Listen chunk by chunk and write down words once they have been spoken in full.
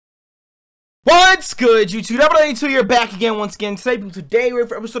What's good, YouTube? Double92 here, back again once again. Today we're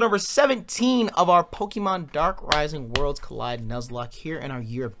for episode number 17 of our Pokemon Dark Rising Worlds Collide Nuzlocke here in our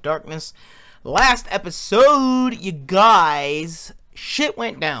Year of Darkness. Last episode, you guys, shit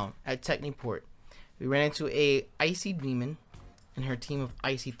went down at Techniport. We ran into a icy demon and her team of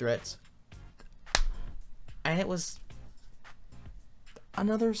icy threats, and it was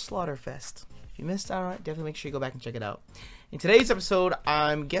another slaughter fest. If you missed out on it, definitely make sure you go back and check it out. In today's episode,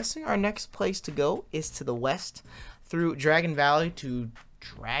 I'm guessing our next place to go is to the west through Dragon Valley to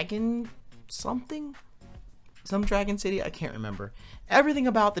Dragon something? Some Dragon City? I can't remember. Everything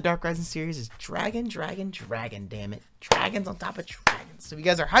about the Dark Rising series is dragon, damn it. Dragons on top of dragons. So if you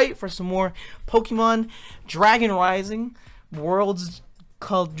guys are hyped for some more Pokemon Dragon Rising Worlds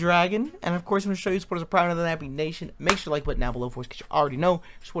called Dragon, and of course I'm going to show you supporters of Proud of the Nappy Nation. Make sure to like button down below for us because you already know your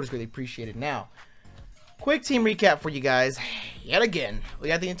support is greatly appreciated. Now, quick team recap for you guys. Yet again, we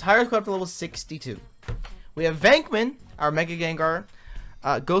got the entire squad up to level 62. We have Venkman, our Mega Gengar,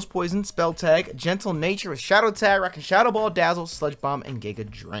 Ghost Poison, Spell Tag, Gentle Nature with Shadow Tag, rocking Shadow Ball, Dazzle, Sludge Bomb, and Giga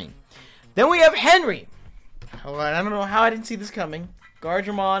Drain. Then we have Henry. Oh, I don't know how I didn't see this coming.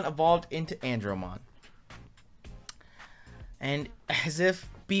 Gardramon evolved into Andromon. And as if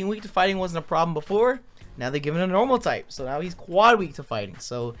being weak to fighting wasn't a problem before, now they're giving him a normal type. So now he's quad weak to fighting.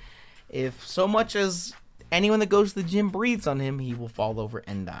 So if so much as anyone that goes to the gym breathes on him, he will fall over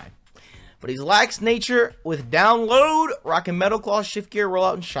and die. But he's Lax Nature with Download, rocking Metal Claw, Shift Gear,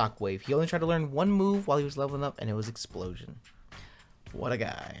 Rollout, and Shockwave. He only tried to learn one move while he was leveling up, and it was Explosion. What a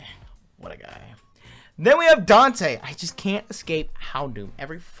guy. What a guy. Then we have Dante. I just can't escape Houndoom.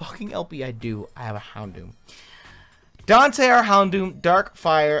 Every fucking LP I do, I have a Houndoom. Dante, our Houndoom, Dark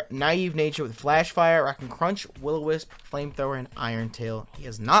Fire, Naive Nature with Flash Fire, rocking Crunch, Will-O-Wisp, Flamethrower, and Iron Tail. He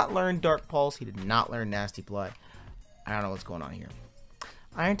has not learned Dark Pulse. He did not learn Nasty Plot. I don't know what's going on here.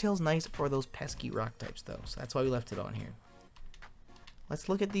 Iron Tail's nice for those pesky rock types, though, so that's why we left it on here. Let's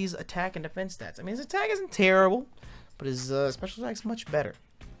look at these attack and defense stats. I mean, his attack isn't terrible, but his special attack's much better.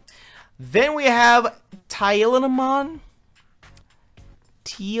 Then we have Tylenamon.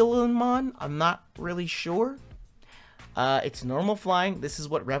 I'm not really sure. It's normal flying. This is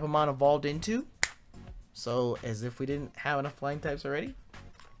what Repamon evolved into. So, as if we didn't have enough flying types already.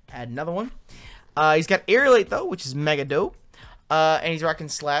 Add another one. He's got Aerolate, though, which is mega dope. And he's rocking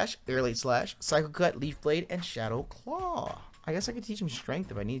Slash, Aerolate Slash, Psycho Cut, Leaf Blade, and Shadow Claw. I guess I could teach him Strength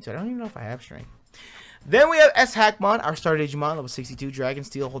if I need to. I don't even know if I have Strength. Then we have S. Hackmon, our starter Digimon, level 62, Dragon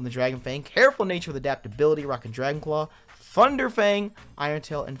Steel, holding the Dragon Fang. Careful Nature with Adaptability, rocking Dragon Claw, Thunder Fang, Iron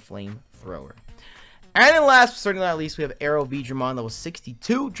Tail, and Flame Thrower. And then last, but certainly not least, we have Arrow Veedramon, level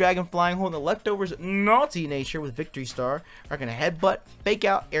 62, Dragon Flying, holding the Leftovers Naughty Nature with Victory Star, rocking a Headbutt, Fake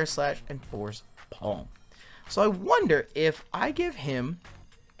Out, Air Slash, and Force Palm. So I wonder if I give him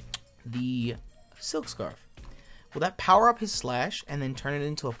the Silk Scarf, will that power up his Slash and then turn it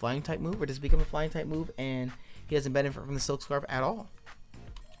into a Flying type move, or does it become a Flying type move and he doesn't benefit from the Silk Scarf at all?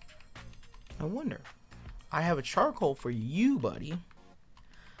 I wonder. I have a Charcoal for you, buddy.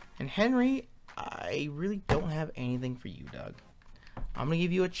 And Henry, I really don't have anything for you, Doug. I'm going to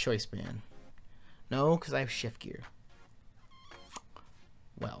give you a Choice Band. No, because I have Shift Gear.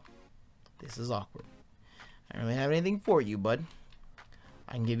 Well, this is awkward. I don't really have anything for you, bud.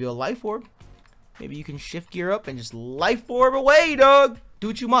 I can give you a Life Orb. Maybe you can Shift Gear up and just Life Orb away, dog. Do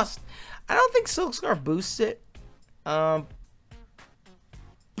what you must. I don't think Silk Scarf boosts it. But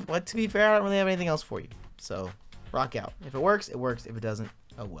to be fair, I don't really have anything else for you. So, rock out. If it works, it works. If it doesn't,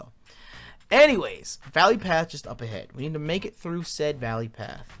 oh well. Anyways, Valley Path just up ahead. We need to make it through said Valley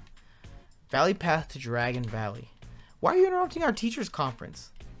Path. Valley Path to Dragon Valley. Why are you interrupting our teacher's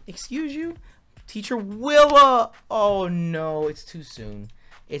conference? Excuse you? Teacher Willa! Oh no, it's too soon.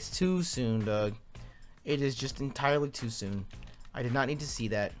 It's too soon, Doug. It is just entirely too soon. I did not need to see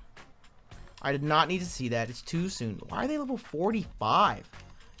that. I did not need to see that. It's too soon. Why are they level 45?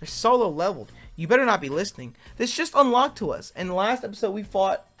 They're so low leveled. You better not be listening. This just unlocked to us. In the last episode, we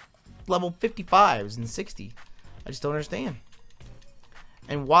fought level 55s and 60. I just don't understand.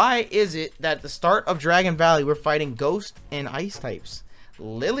 And why is it that at the start of Dragon Valley we're fighting Ghost and Ice types?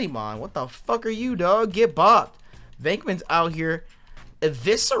 Lilymon, what the fuck are you, dog? Get bopped. Venkman's out here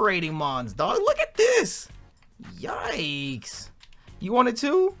eviscerating Mons, dog. Look at this. Yikes. You wanted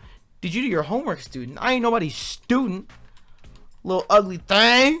to? Did you do your homework, student? I ain't nobody's student. Little ugly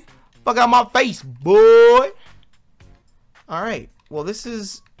thing. Fuck out my face, boy. Alright. Well, this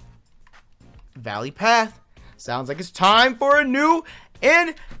is Valley Path. Sounds like it's time for a new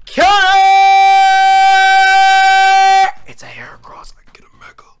encounter! It's a Heracross. I can get a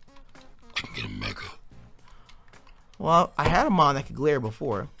Mega. I can get a Mega. Well, I had a Mon that could glare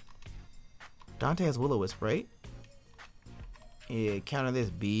before. Dante has Will-O-Wisp, right? Yeah, counter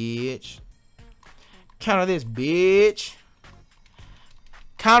this, bitch. Counter this, bitch.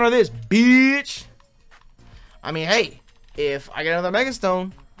 Counter this, bitch. I mean, hey, if I get another Mega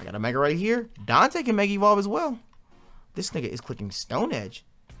Stone, I got a Mega right here. Dante can Mega Evolve as well. This nigga is clicking Stone Edge.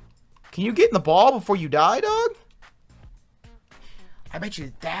 Can you get in the ball before you die, dog? I bet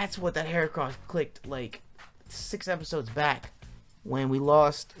you that's what that Heracross clicked like 6 episodes back when we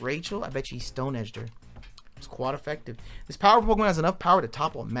lost Rachel. I bet you he Stone Edged her. It's quite effective. This power Pokemon has enough power to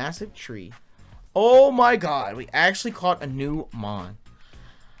topple a massive tree. Oh my god, we actually caught a new Mon.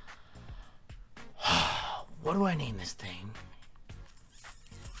 What do I name this thing?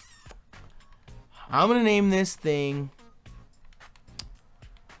 I'm gonna name this thing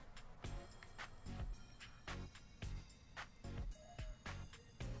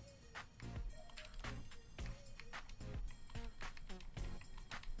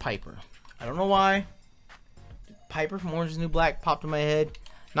Piper. I don't know why. Piper from Orange is the New Black popped in my head.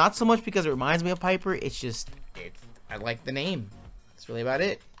 Not so much because it reminds me of Piper. It's just, I like the name. That's really about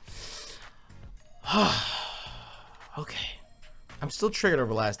it. Okay. I'm still triggered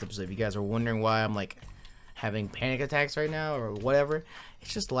over last episode. If you guys are wondering why I'm like having panic attacks right now or whatever,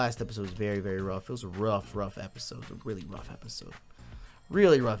 it's just the last episode was very, very rough. It was a rough episode. A really rough episode.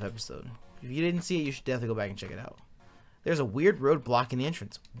 Really rough episode. If you didn't see it, you should definitely go back and check it out. There's a weird road blocking the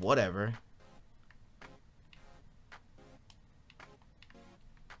entrance. Whatever.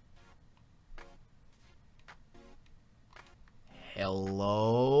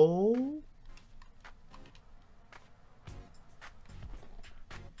 Hello?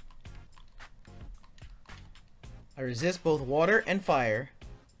 I resist both water and fire.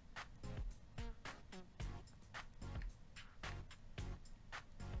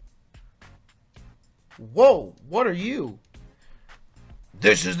 Whoa, what are you?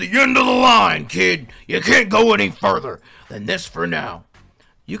 This is the end of the line, kid. You can't go any further than this for now.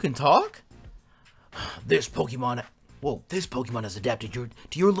 You can talk? This Pokemon has adapted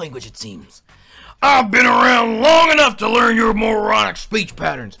to your language, it seems. I've been around long enough to learn your moronic speech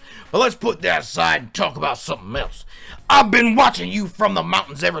patterns, but let's put that aside and talk about something else. I've been watching you from the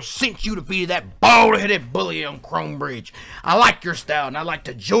mountains ever since you defeated that bald-headed bully on Chrome Bridge. I like your style, and I'd like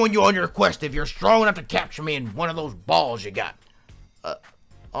to join you on your quest if you're strong enough to capture me in one of those balls you got.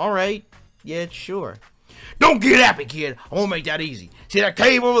 Alright. Yeah, sure. Don't get happy, kid. I won't make that easy. See that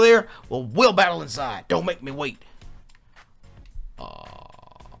cave over there? Well, we'll battle inside. Don't make me wait. I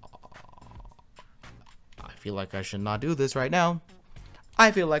feel like I should not do this right now. I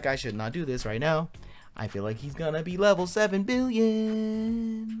feel like he's gonna be level 7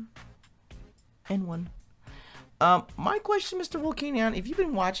 billion and 1. My question, Mr. Volcanion, if you've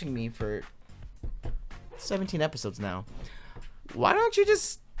been watching me for 17 episodes now, why don't you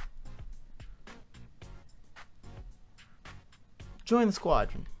just join the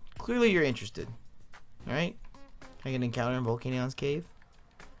squadron? Clearly you're interested. Alright? Can I get an encounter in Volcanion's cave?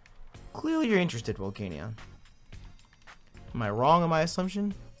 Clearly you're interested, Volcanion. Am I wrong in my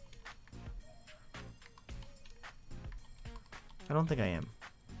assumption? I don't think I am.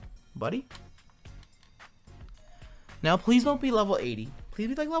 Buddy? Now, please don't be level 80. Please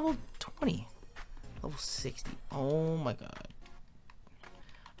be like level 20. Level 60. Oh my god.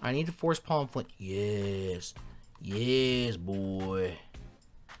 I need to force palm flint. Yes. Yes, boy.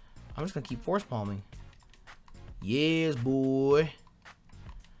 I'm just gonna keep force palming. Yes, boy.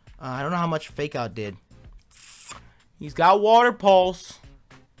 I don't know how much Fake Out did. He's got Water Pulse.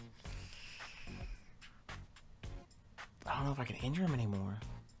 I don't know if I can injure him anymore.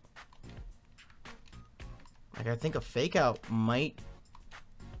 Like, I think a Fake Out might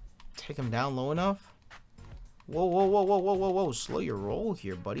take him down low enough. Whoa, whoa, whoa, whoa, whoa, whoa, whoa. Slow your roll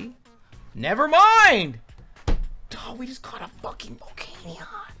here, buddy. Never mind! Oh, we just caught a fucking Volcanion.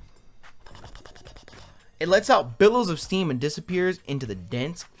 It lets out billows of steam and disappears into the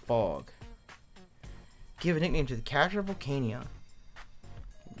dense fog. Give a nickname to the captured Volcanion.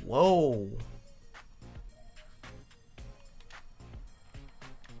 Whoa.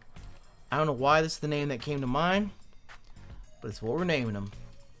 I don't know why this is the name that came to mind, but it's what we're naming him.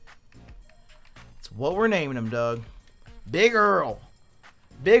 It's what we're naming him, Doug. Big Earl.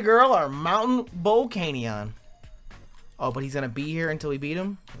 Big Earl, our mountain Volcanion. Oh, but he's gonna be here until we beat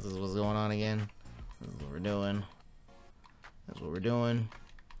him? This is what's going on again. This is what we're doing. That's what we're doing.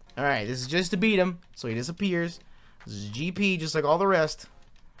 Alright, this is just to beat him, so he disappears. This is GP, just like all the rest.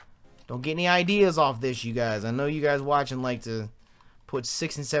 Don't get any ideas off this, you guys. I know you guys watching like to put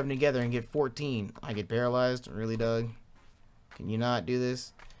 6 and 7 together and get 14. I get paralyzed? Really, Doug? Can you not do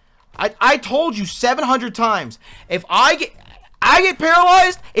this? I told you 700 times. If I get... I get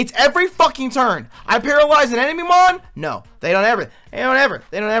paralyzed, it's every fucking turn. I paralyze an enemy mon? No, they don't ever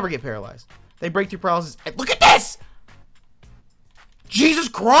get paralyzed. They break through paralysis. And look at this! Jesus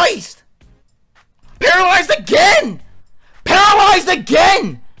Christ! Paralyzed again! Paralyzed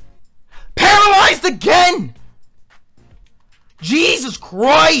again! Paralyzed again! Jesus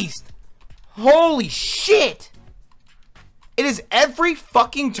Christ! Holy shit! It is every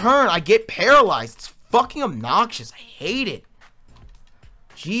fucking turn I get paralyzed. It's fucking obnoxious. I hate it.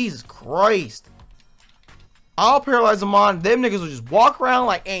 Jesus Christ. I'll paralyze them on. Them niggas will just walk around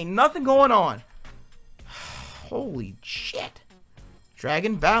like ain't nothing going on. Holy shit.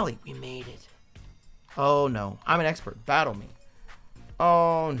 Dragon Valley. We made it. Oh no. I'm an expert. Battle me.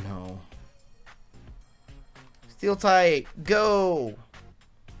 Oh no. Steel type. Go.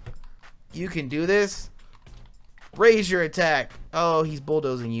 You can do this. Raise your attack. Oh, he's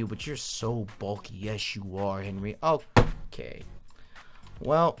bulldozing you, but you're so bulky. Yes, you are, Henry. Okay.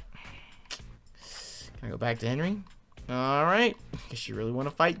 Well, can I go back to Henry? Alright. Guess you really want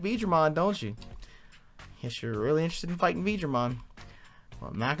to fight Veedramon, don't you? Guess you're really interested in fighting Veedramon.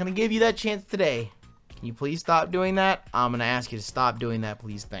 Well, I'm not going to give you that chance today. Can you please stop doing that? I'm going to ask you to stop doing that,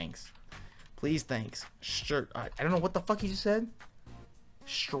 please. Thanks. Please, thanks. Sure. I don't know what the fuck you just said.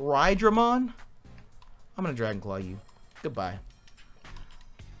 Stridramon? I'm going to Dragon Claw you. Goodbye.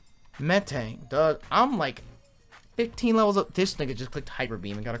 Metang. Doug, I'm like 15 levels up. This nigga just clicked Hyper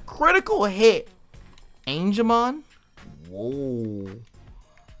Beam and got a critical hit. Angemon? Whoa.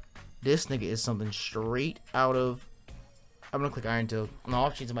 This nigga is something straight out of... I'm gonna click Iron Tail. On the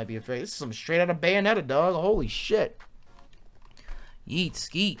off chance it might be a fake. This is something straight out of Bayonetta, dog. Holy shit. Yeet,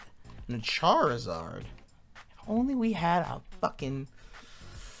 skeet. And a Charizard. If only we had a fucking...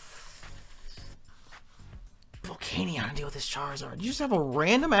 volcanion to deal with this Charizard. You just have a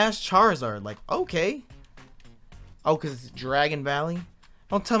random ass Charizard. Like, okay. Oh, because it's Dragon Valley?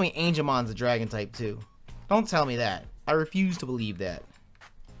 Don't tell me Angemon's a dragon type too. Don't tell me that. I refuse to believe that.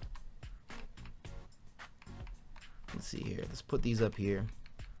 Let's see here. Let's put these up here.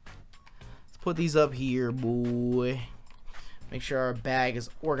 Let's put these up here, boy. Make sure our bag is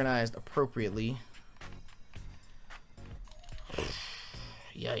organized appropriately.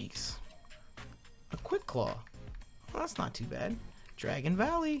 Yikes. A Quick Claw. Well, that's not too bad. Dragon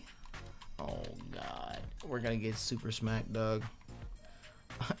Valley. Oh, God. We're going to get super smacked, Doug.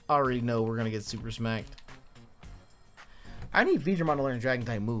 I already know we're going to get super smacked. I need Veedramon to learn a Dragon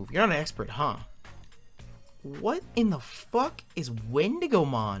type move. You're not an expert, huh? What in the fuck is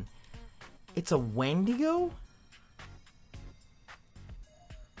Wendigomon? It's a Wendigo?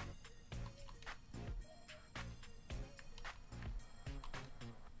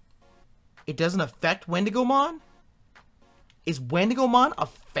 It doesn't affect Wendigomon? Is Wendigomon a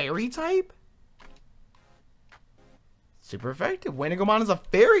fairy type? Super effective. Wendigomon is a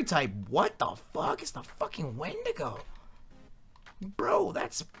fairy type. What the fuck is the fucking Wendigo? Bro,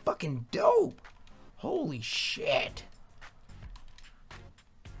 that's fucking dope. Holy shit.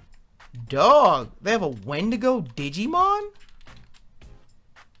 Dog, they have a Wendigo Digimon?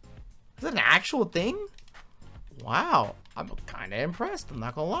 Is that an actual thing? Wow, I'm kind of impressed. I'm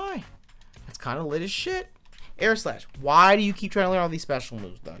not gonna lie. That's kind of lit as shit. Air Slash. Why do you keep trying to learn all these special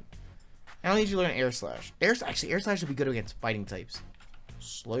moves, Doug? I don't need you to learn Air Slash. Actually, Air Slash would be good against fighting types.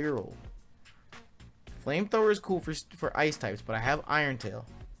 Slow your roll. Flamethrower is cool for ice types, but I have Iron Tail.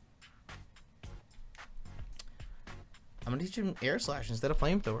 I'm gonna teach him Air Slash instead of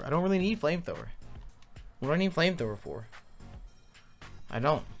Flamethrower. I don't really need Flamethrower. What do I need Flamethrower for? I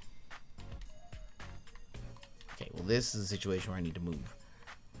don't. Okay, well this is a situation where I need to move.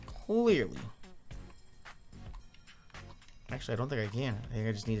 Clearly. Actually, I don't think I can. I think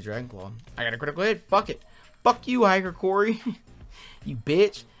I just need a Dragon Claw. I got a critical hit. Fuck it. Fuck you, Hiker Corey. You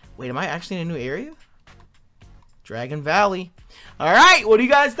bitch. Wait, am I actually in a new area? Dragon Valley. Alright, what do you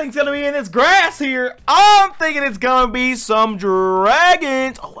guys think's gonna be in this grass here? I'm thinking it's gonna be some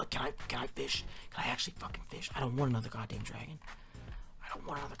dragons. Oh, what, can I fish? Can I actually fucking fish? I don't want another goddamn dragon. I don't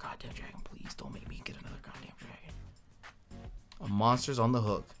want another goddamn dragon. Please don't make me get another goddamn dragon. A monster's on the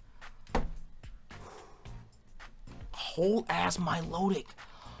hook. Whole ass Milotic.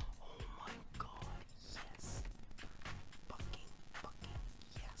 Oh my god, yes. Fucking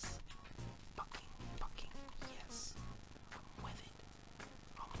yes. Fucking yes. I'm with it.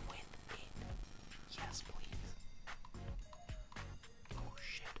 I'm with it. Yes, please. Oh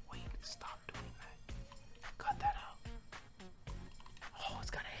shit, wait, stop doing that. Cut that out. Oh,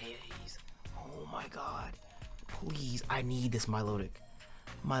 it's got a haze. Oh my god. Please, I need this Milotic.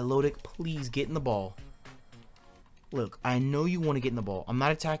 Milotic, please get in the ball. Look, I know you want to get in the ball. I'm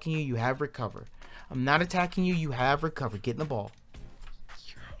not attacking you. You have recover. I'm not attacking you. You have recovered. Get in the ball.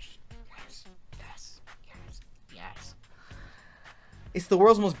 Yes. It's the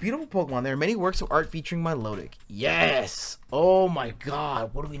world's most beautiful Pokemon. There are many works of art featuring Milotic. Yes. Oh my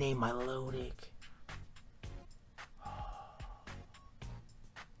god. What do we name Milotic?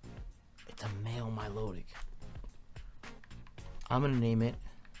 It's a male Milotic. I'm gonna name it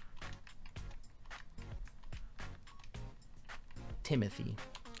Timothy.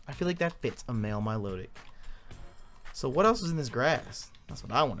 I feel like that fits a male Milotic. So what else is in this grass? That's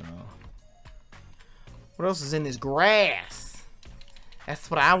what I want to know. What else is in this grass? That's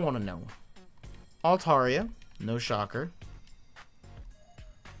what I want to know. Altaria. No shocker.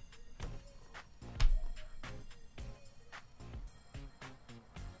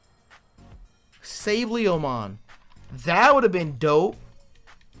 Sableomon. That would have been dope.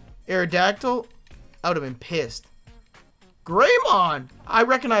 Aerodactyl. I would have been pissed. Greymon. I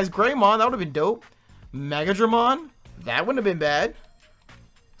recognize Greymon. That would have been dope. Megadramon. That wouldn't have been bad.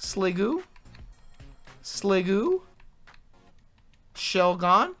 Sliggoo. Sliggoo.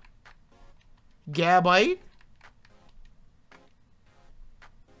 Shelgon. Gabite.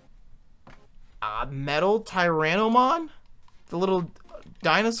 Metal Tyrannomon. The little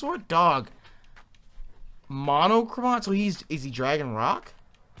dinosaur dog. Monochromon. So is he Dragon Rock?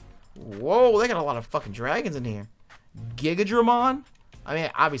 Whoa, they got a lot of fucking dragons in here. Gigadramon. I mean,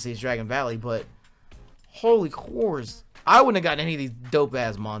 obviously it's Dragon Valley, but holy cores. I wouldn't have gotten any of these dope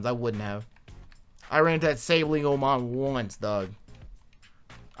ass mons. I wouldn't have. I ran into that Sableomon once, dog.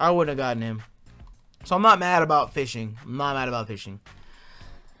 I wouldn't have gotten him. So I'm not mad about fishing. I'm not mad about fishing.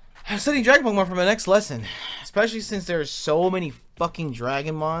 I'm studying Dragon Pokemon for my next lesson. Especially since there's so many fucking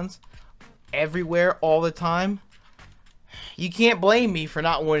Dragon mons everywhere all the time. You can't blame me for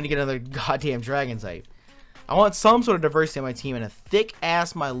not wanting to get another goddamn Dragon type. I want some sort of diversity on my team, and a thick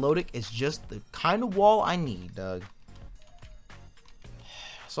ass Milotic is just the kind of wall I need, Doug.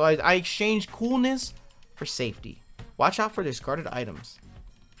 So I exchanged coolness for safety. Watch out for discarded items.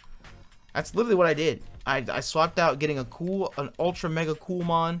 That's literally what I did. I swapped out getting an ultra mega cool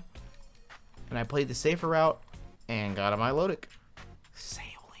mon, and I played the safer route and got a Milotic.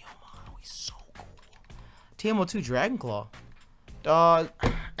 Sableomon, he's so cool. TMO2 Dragon Claw. Dog,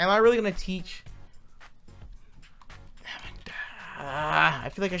 am I really gonna teach? I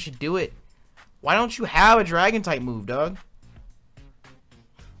feel like I should do it. Why don't you have a Dragon type move, dog?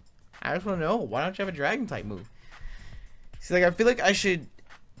 I just want to know. Why don't you have a Dragon type move? See, like, I feel like I should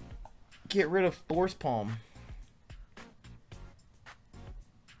get rid of Force Palm.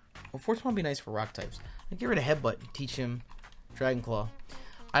 Well, Force Palm would be nice for rock types. I'd get rid of Headbutt and teach him Dragon Claw.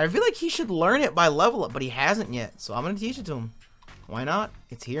 I feel like he should learn it by level up, but he hasn't yet. So I'm going to teach it to him. Why not?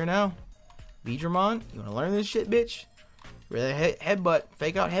 It's here now. Beedramon, you want to learn this shit, bitch? Really, Headbutt.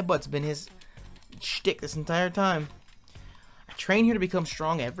 Fake out Headbutt's been his shtick this entire time. I train here to become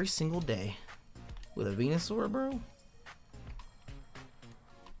strong every single day. With a Venusaur, bro?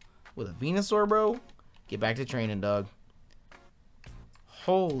 With a Venusaur, bro? Get back to training, dog.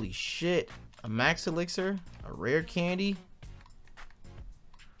 Holy shit. A Max Elixir. A Rare Candy.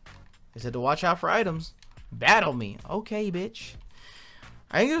 They said to watch out for items. Battle me. Okay, bitch.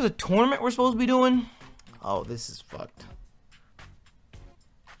 I think there's a tournament we're supposed to be doing. Oh, this is fucked.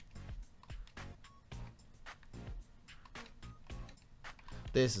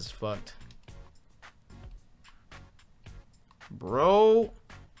 This is fucked. Bro,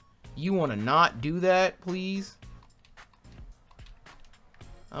 you want to not do that, please?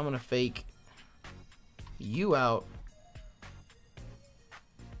 I'm going to fake you out.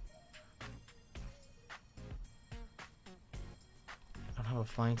 I don't have a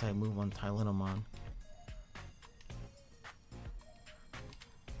flying type move on Tyrannomon.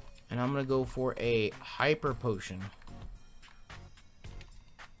 And I'm going to go for a Hyper Potion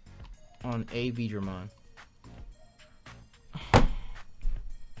on a Beedramon.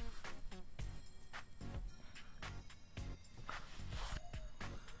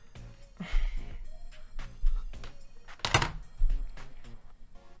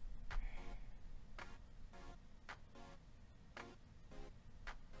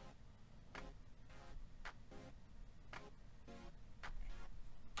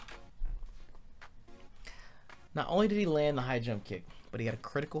 Not only did he land the high jump kick, but he got a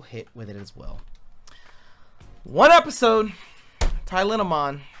critical hit with it as well. One episode,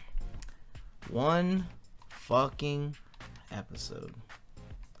 Tyrannomon. One fucking episode.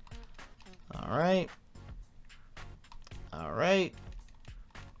 Alright. Alright.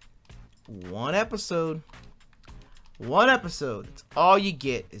 One episode. One episode. That's all you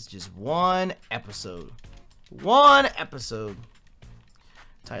get. Is just one episode. One episode.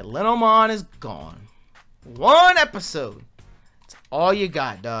 Tylenolmon is gone. One episode. That's all you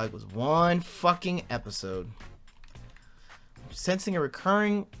got, dog. Was one fucking episode. I'm sensing a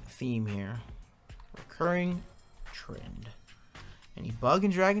recurring theme here. Recurring trend. Any bug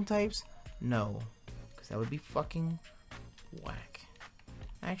and dragon types? No. Because that would be fucking whack.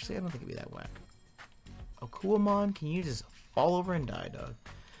 Actually, I don't think it'd be that whack. Okuamon, can you just fall over and die, dog?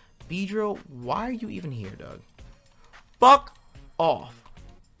 Beedrill, why are you even here, dog? Fuck off.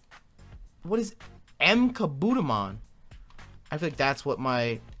 What is M. Kabutamon? I feel like that's what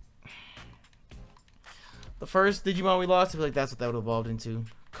the first Digimon we lost, I feel like that's what that would have evolved into.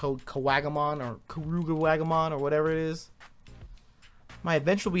 Kawagamon or Karugawagamon or whatever it is. My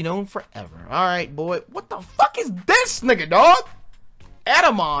adventure will be known forever. Alright, boy. What the fuck is this nigga, dog?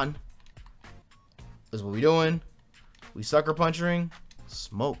 Adamon. This is what we doing. We sucker punching.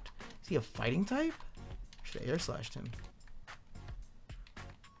 Smoked. Is he a fighting type? Should I air slashed him?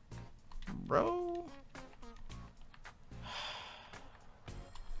 Bro.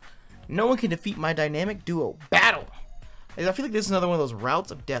 No one can defeat my dynamic duo. Battle. I feel like this is another one of those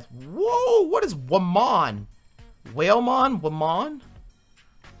routes of death. Whoa, what is Wamon? Whalemon? Wamon?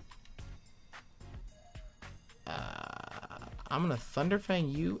 I'm gonna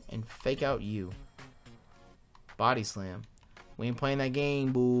Thunderfang you and fake out you. Body slam. We ain't playing that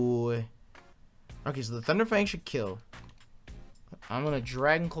game, boy. Okay, so the Thunderfang should kill. I'm gonna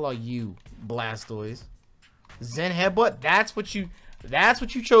Dragon Claw you, Blastoise. Zen Headbutt. That's what you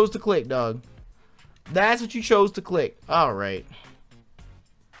chose to click, dog. That's what you chose to click. All right,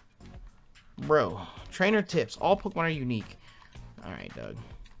 bro. Trainer tips. All Pokemon are unique. All right, dog.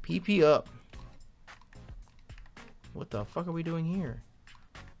 PP up. What the fuck are we doing here?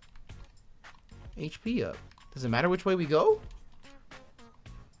 HP up. Does it matter which way we go?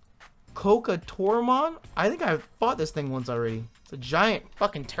 Coca-Tormon? I think I've fought this thing once already. It's a giant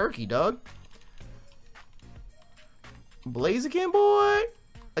fucking turkey, dog. Blaziken, boy.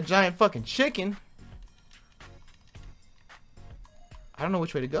 A giant fucking chicken. I don't know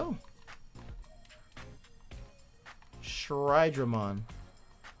which way to go. Shridramon.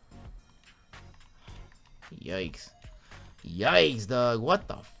 Yikes. Yikes, dog. What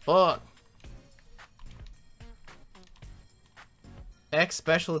the fuck? X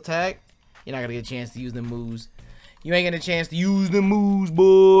special attack. You're not gonna get a chance to use the moves. You ain't getting a chance to use the moves,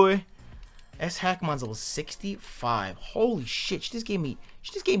 boy. S Hackmon's level 65. Holy shit. She just gave me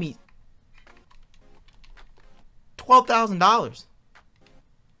 $12,000.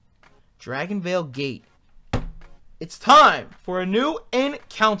 Dragonvale Gate. It's time for a new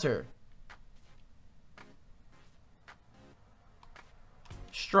encounter.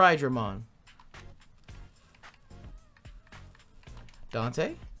 Stridramon.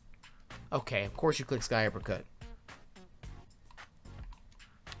 Dante? Okay, of course you click Sky Uppercut.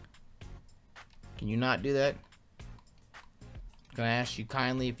 Can you not do that? I'm gonna ask you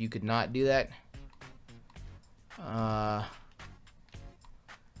kindly if you could not do that. I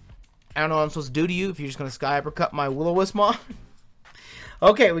don't know what I'm supposed to do to you if you're just gonna Sky Uppercut my Will-O-Wisp-Mon.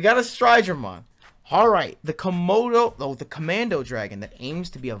 Okay, we got a Stridramon. Alright, the Commando Dragon that aims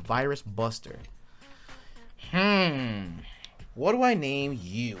to be a virus buster. What do I name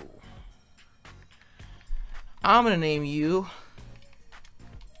you? I'm gonna name you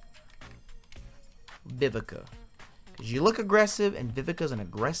Vivica. Because you look aggressive, and Vivica's an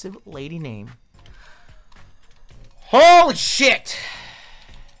aggressive lady name. Holy shit!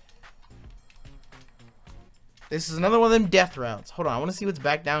 This is another one of them death routes. Hold on, I want to see what's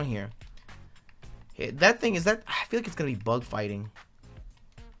back down here. Hey, that thing, I feel like it's gonna be bug fighting.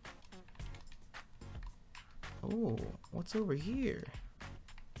 Oh, what's over here?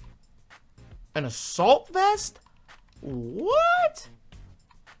 An assault vest? What?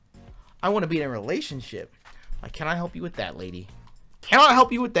 I want to be in a relationship. Like, can I help you with that, lady? Can I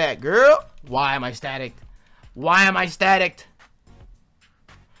help you with that, girl? Why am I static? Why am I static?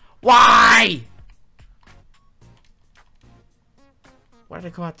 Why? Why did I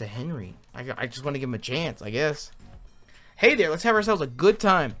come out to Henry? I just want to give him a chance, I guess. Hey there, let's have ourselves a good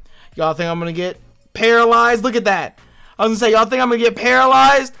time. Y'all think I'm going to get paralyzed? Look at that. I was going to say, y'all think I'm going to get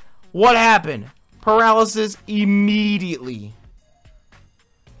paralyzed? What happened? Paralysis immediately.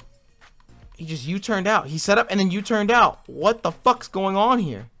 He just U-turned out. He set up and then U-turned out. What the fuck's going on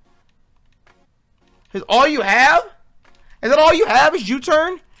here? Is all you have? Is that all you have is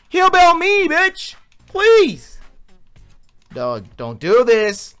U-turn? Heal bell me, bitch. Please. Dog, don't do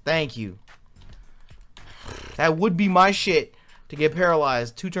this. Thank you. That would be my shit to get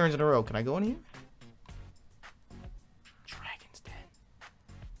paralyzed 2 turns in a row. Can I go in here? Dragon's Den.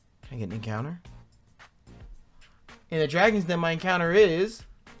 Can I get an encounter? In the Dragon's Den, my encounter is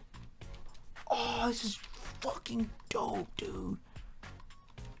Oh, this is fucking dope, dude.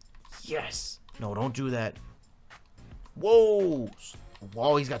 Yes. No, don't do that. Whoa.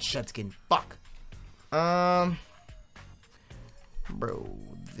 Whoa, he's got shed skin. Fuck. Bro,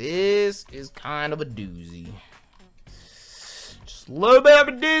 this is kind of a doozy. Just a little bit of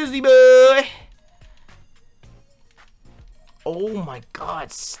a doozy, boy. Oh my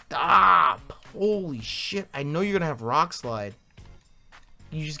god, stop. Holy shit. I know you're gonna have rock slide.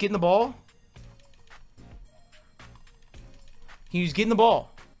 You just getting the ball? You just getting the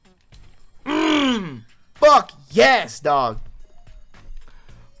ball? Fuck yes, dog.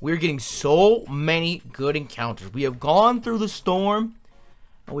 We're getting so many good encounters. We have gone through the storm,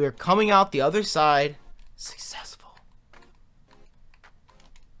 and we are coming out the other side successful.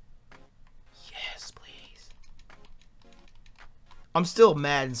 Yes, please. I'm still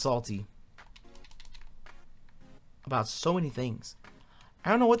mad and salty about so many things. I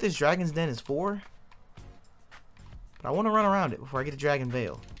don't know what this Dragon's Den is for, but I want to run around it before I get to Dragon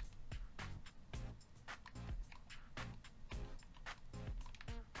Vale.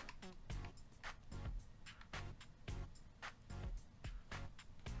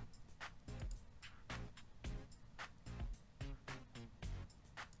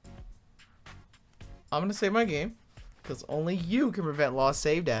 I'm gonna save my game, because only you can prevent lost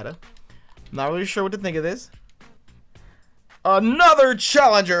save data. I'm not really sure what to think of this. Another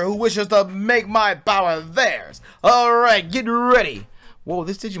challenger who wishes to make my power theirs. Alright, get ready. Whoa,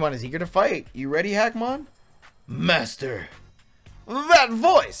 this Digimon is eager to fight. You ready, Hackmon? Master. That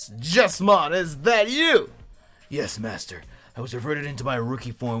voice! Justmon, is that you? Yes, Master. I was reverted into my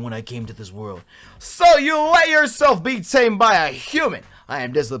rookie form when I came to this world. So you let yourself be tamed by a human. I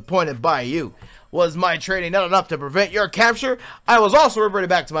am disappointed by you. Was my training not enough to prevent your capture? I was also reverted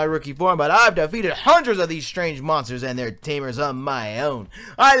back to my rookie form, but I've defeated hundreds of these strange monsters and their tamers on my own.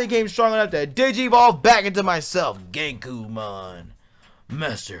 I became strong enough to digivolve back into myself, Genkumon.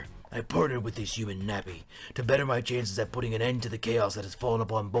 Master, I partnered with this human Nappy to better my chances at putting an end to the chaos that has fallen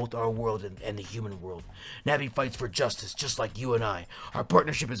upon both our world and the human world. Nappy fights for justice, just like you and I. Our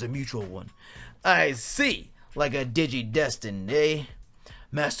partnership is a mutual one. I see. Like a Digi-Destined, eh?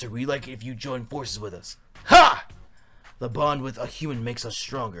 Master, we'd like it if you join forces with us. Ha! The bond with a human makes us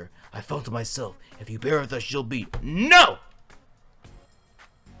stronger. I felt it myself. If you pair with us, you'll beat. No!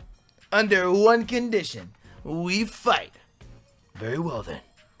 Under one condition. We fight. Very well then.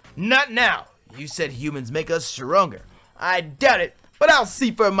 Not now. You said humans make us stronger. I doubt it, but I'll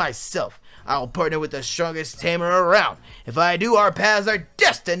see for myself. I'll partner with the strongest tamer around. If I do, our paths are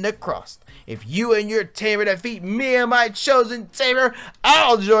destined to cross. If you and your tamer defeat me and my chosen tamer,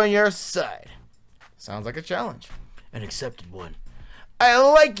 I'll join your side. Sounds like a challenge. An accepted one. I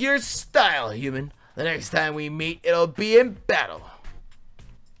like your style, human. The next time we meet, it'll be in battle.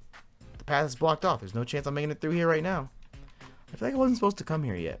 The path is blocked off. There's no chance I'm making it through here right now. I feel like I wasn't supposed to come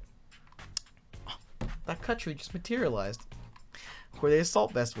here yet. Oh, that cut tree just materialized. Where the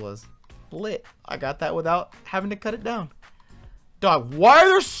assault vest was. Lit. I got that without having to cut it down. Dog, why are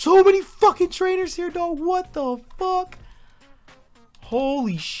there so many fucking trainers here, dog? What the fuck?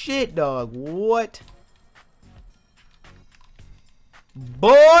 Holy shit, dog. What?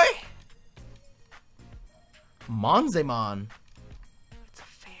 Boy! Monzemon. It's a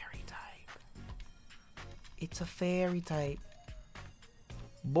fairy type. It's a fairy type.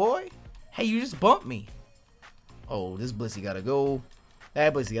 Boy? Hey, you just bumped me. Oh, this Blissey gotta go.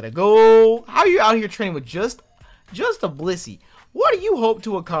 That Blissey gotta go. How are you out here training with just a Blissey? What do you hope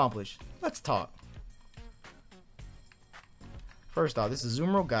to accomplish? Let's talk. First off, this is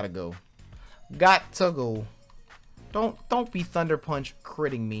Azumarill, gotta go. Got to go. Don't be Thunder Punch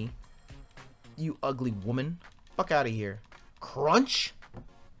critting me. You ugly woman. Fuck out of here. Crunch?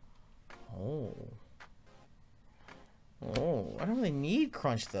 Oh. Oh, I don't really need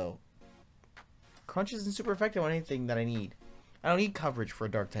Crunch though. Crunch isn't super effective on anything that I need. I don't need coverage for a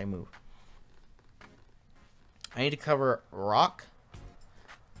dark type move. I need to cover rock,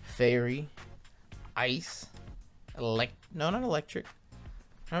 fairy, ice, no, not electric.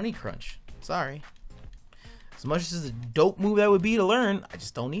 I don't need crunch. Sorry. As much as it's a dope move that would be to learn, I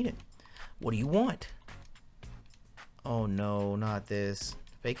just don't need it. What do you want? Oh no, not this.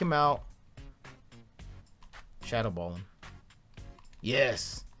 Fake him out. Shadow Ball him.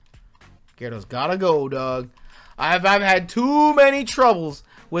 Yes. Gyarados gotta go, dog. I've had too many troubles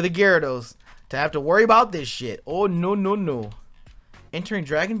with the Gyarados to have to worry about this shit. Oh, no, no, no. Entering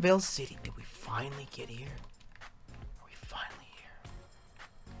Dragon Vale City. Did we finally get here? Are we finally here?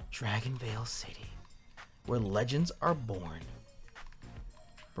 Dragon Vale City. Where legends are born.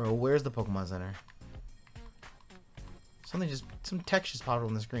 Bro, where's the Pokemon Center? Some text just popped up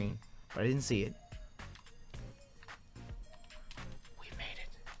on the screen, but I didn't see it.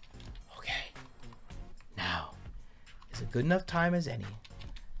 is a good enough time as any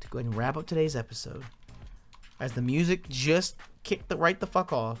to go ahead and wrap up today's episode. As the music just kicked right the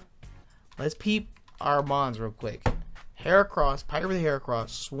fuck off, let's peep our mons real quick. Heracross, Pyre with Heracross,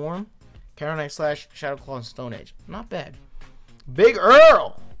 Swarm, Counter-Knight Slash, Shadowclaw, and Stone Edge. Not bad. Big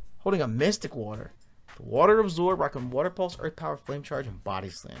Earl holding a Mystic Water. The Water Absorb, rocking Water Pulse, Earth Power, Flame Charge, and Body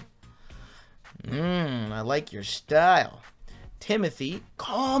Slam. I like your style. Timothy,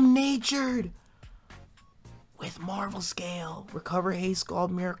 Calm Natured with Marvel Scale. Recover Haste,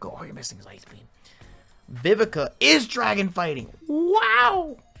 Scald, Miracle. Oh, you're missing his Ice Beam. Vivica is Dragon Fighting.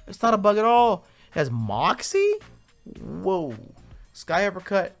 Wow! It's not a bug at all. It has Moxie? Whoa. Sky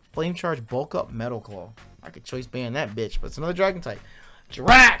Uppercut, Flame Charge, Bulk Up, Metal Claw. I could choice ban that bitch, but it's another Dragon type.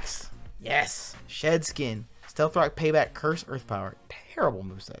 Drax! Yes. Shed Skin. Stealth Rock, Payback, Curse, Earth Power. Terrible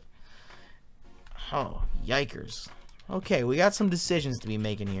moveset. Oh, yikers. Okay, we got some decisions to be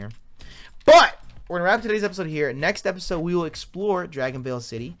making here. But we're going to wrap today's episode here. Next episode, we will explore Dragonvale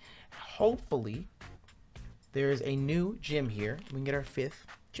City. Hopefully, there is a new gym here. We can get our 5th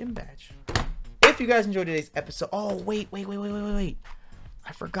gym badge. If you guys enjoyed today's episode... Oh, wait. I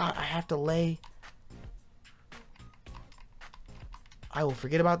forgot. I have to lay... I will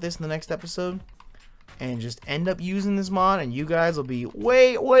forget about this in the next episode. And just end up using this mod. And you guys will be...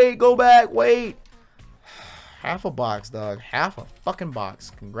 Wait, go back, wait. Half a box, dog. Half a fucking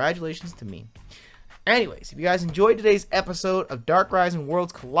box. Congratulations to me. Anyways, if you guys enjoyed today's episode of Dark Rising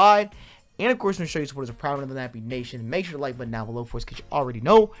Worlds Collide, and of course, I'm going to show you support as a proud member of the Nappy Nation, make sure to like button down below for us because you already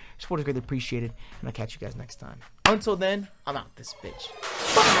know your support is greatly appreciated. And I'll catch you guys next time. Until then, I'm out this bitch.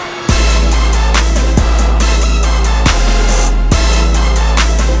 Bye.